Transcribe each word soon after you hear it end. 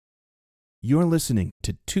You're listening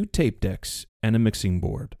to Two Tape Decks and a Mixing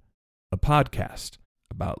Board, a podcast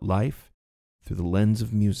about life through the lens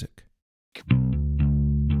of music.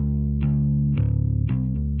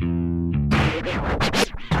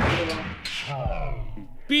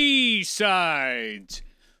 B-Sides.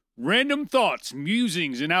 Random thoughts,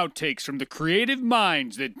 musings, and outtakes from the creative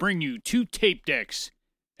minds that bring you two tape decks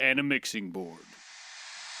and a mixing board.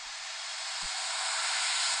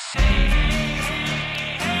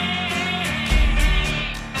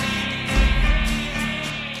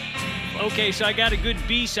 Okay, so I got a good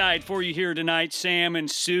B-side for you here tonight, Sam and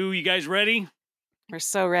Sue. You guys ready? We're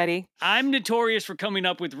so ready. I'm notorious for coming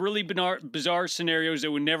up with really bizarre scenarios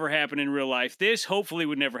that would never happen in real life. This, hopefully,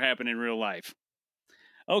 would never happen in real life.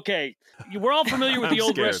 Okay, we're all familiar with the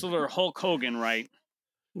old wrestler Hulk Hogan, right?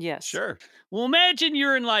 Yes. Sure. Well, imagine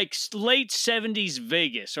you're in like late 70s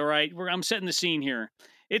Vegas, all right? I'm setting the scene here.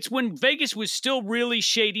 It's when Vegas was still really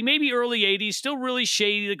shady, maybe early 80s, still really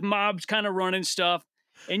shady, like mobs kind of running stuff.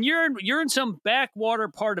 And you're in some backwater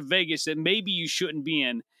part of Vegas that maybe you shouldn't be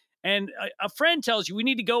in. And a friend tells you, we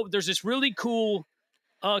need to go. There's this really cool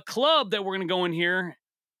club that we're going to go in here.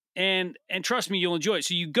 And trust me, you'll enjoy it.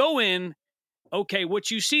 So you go in. Okay,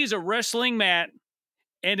 what you see is a wrestling mat.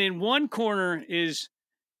 And in one corner is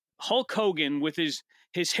Hulk Hogan with his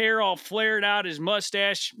hair all flared out, his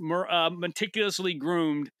mustache meticulously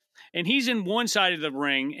groomed. And he's in one side of the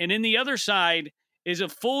ring. And in the other side is a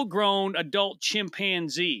full-grown adult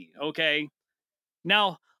chimpanzee, okay?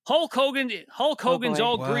 Now, Hulk Hogan's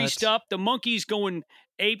all greased up. The monkey's going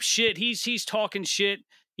ape shit. He's talking shit.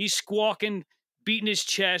 He's squawking, beating his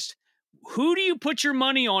chest. Who do you put your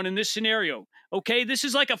money on in this scenario? Okay, this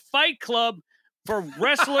is like a fight club for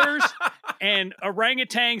wrestlers and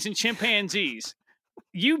orangutans and chimpanzees.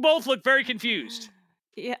 You both look very confused.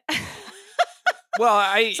 Yeah. Well,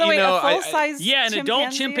 a full-size an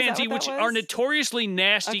adult chimpanzee, which are notoriously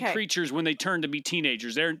nasty creatures when they turn to be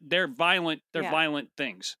teenagers. They're violent. They're violent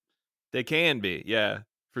things. They can be,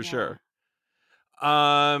 for sure.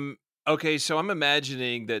 Okay, so I'm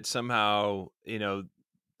imagining that somehow,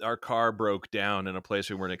 our car broke down in a place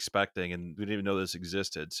we weren't expecting, and we didn't even know this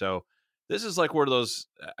existed. So this is like one of those.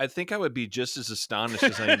 I think I would be just as astonished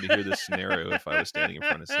as I am to hear this scenario if I was standing in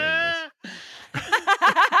front of saying this.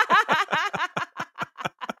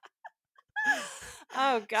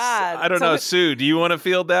 Oh God! I don't know, Sue. Do you want to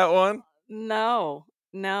field that one? No.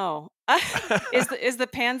 Is the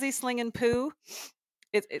pansy slinging poo?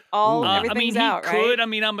 Everything's out, right? Could. I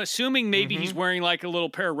mean, I'm assuming maybe he's wearing like a little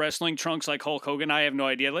pair of wrestling trunks like Hulk Hogan. I have no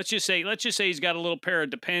idea. Let's just say he's got a little pair of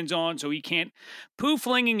Depends on, so he can't. Poo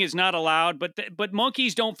flinging is not allowed, but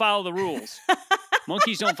monkeys don't follow the rules.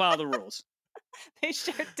 Monkeys don't follow the rules. They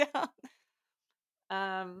sure don't.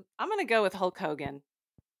 I'm gonna go with Hulk Hogan.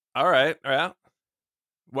 All right.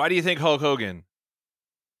 Why do you think Hulk Hogan?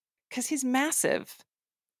 Because he's massive.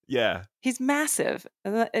 Yeah. He's massive.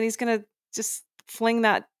 And he's going to just fling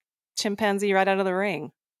that chimpanzee right out of the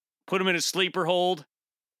ring. Put him in a sleeper hold.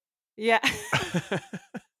 Yeah.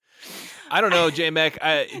 I don't know, J-Mac.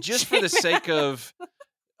 Just for the sake of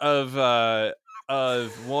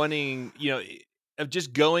wanting, of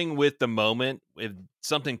just going with the moment, if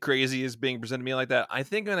something crazy is being presented to me like that, I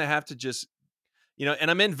think I'm going to have to just, and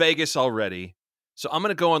I'm in Vegas already. So I'm going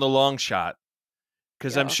to go on the long shot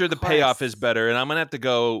because I'm sure the payoff is better. And I'm going to have to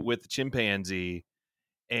go with the chimpanzee.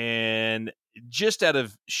 And just out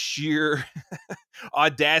of sheer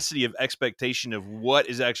audacity of expectation of what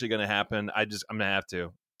is actually going to happen, I'm going to have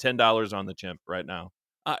to. $10 on the chimp right now.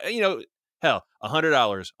 Hell,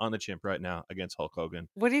 $100 on the chimp right now against Hulk Hogan.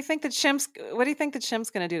 What do you think the chimp's going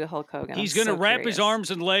to do to Hulk Hogan? He's going to wrap his arms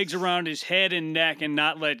and legs around his head and neck and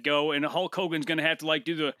not let go. And Hulk Hogan's going to have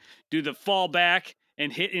to do the fall back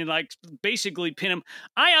and hit and basically pin him.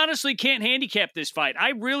 I honestly can't handicap this fight.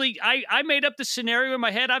 I made up the scenario in my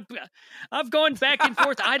head. I've gone back and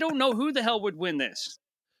forth. I don't know who the hell would win this.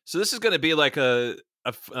 So this is going to be like a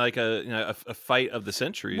fight of the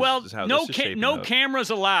century. Well, no cameras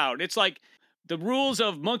allowed. It's like the rules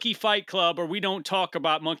of Monkey Fight Club, or we don't talk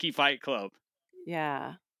about Monkey Fight Club.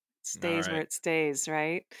 Yeah, stays where it stays,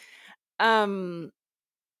 right? What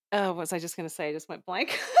was I just going to say? I just went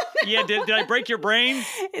blank. Yeah, did I break your brain?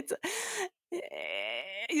 It's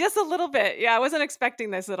just a little bit. Yeah, I wasn't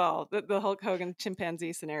expecting this at all. The Hulk Hogan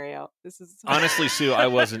chimpanzee scenario. This is honestly, Sue, I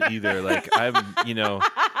wasn't either. Like I didn't know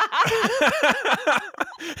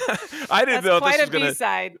if this was going to.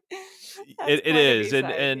 B-side. It is,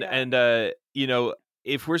 and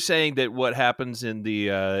if we're saying that what happens in the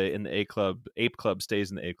ape club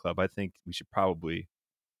stays in the ape club, I think we should probably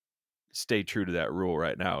stay true to that rule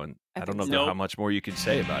right now. And I don't know how much more you can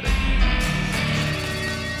say about it.